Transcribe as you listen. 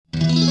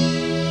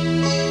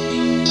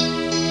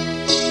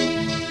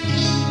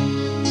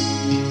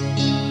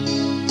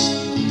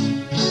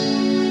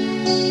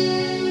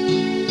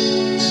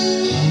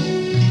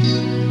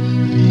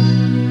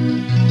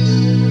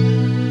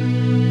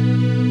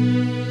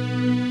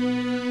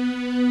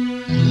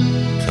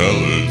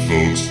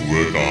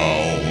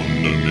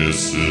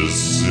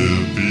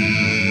Mississippi.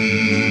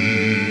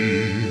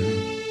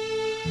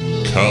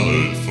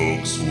 Colored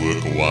folks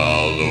work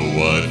while the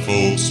white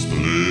folks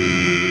play,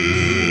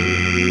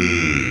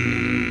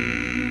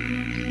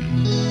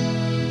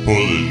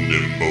 pulling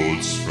them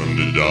boats from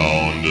the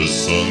dawn to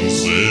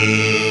sunset,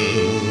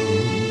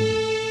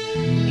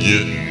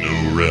 getting no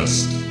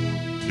rest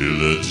till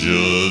the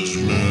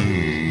judgment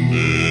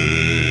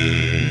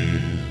day.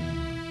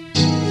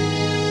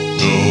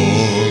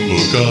 Don't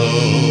look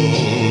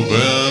up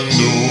and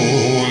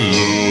don't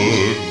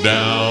look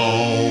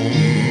down.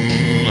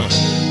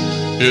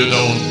 You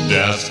don't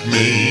just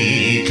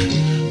make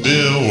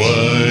the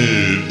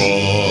white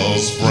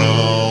boss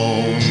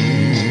frown.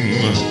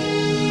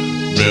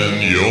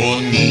 Bend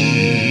your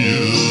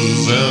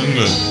knees and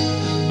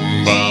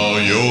bow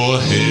your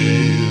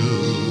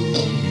head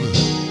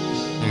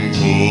and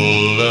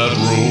pull that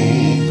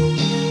rope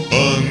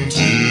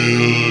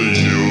until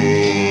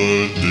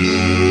you're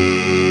dead.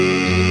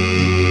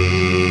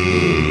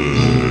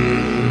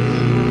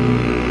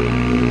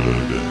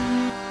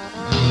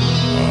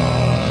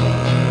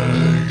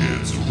 I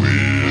get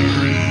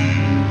weary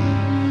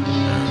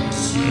and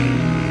sick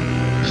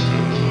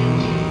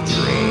of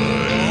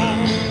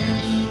trying.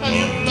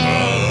 I'm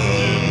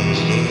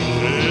tired of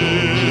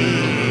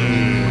pain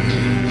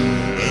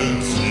and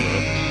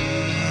sin.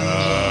 I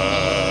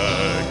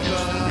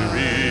get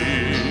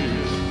weary,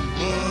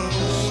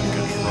 sick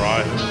of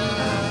trying,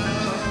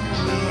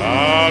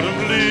 tired of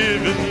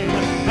living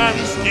and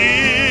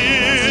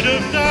scared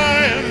of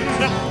dying,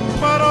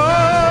 but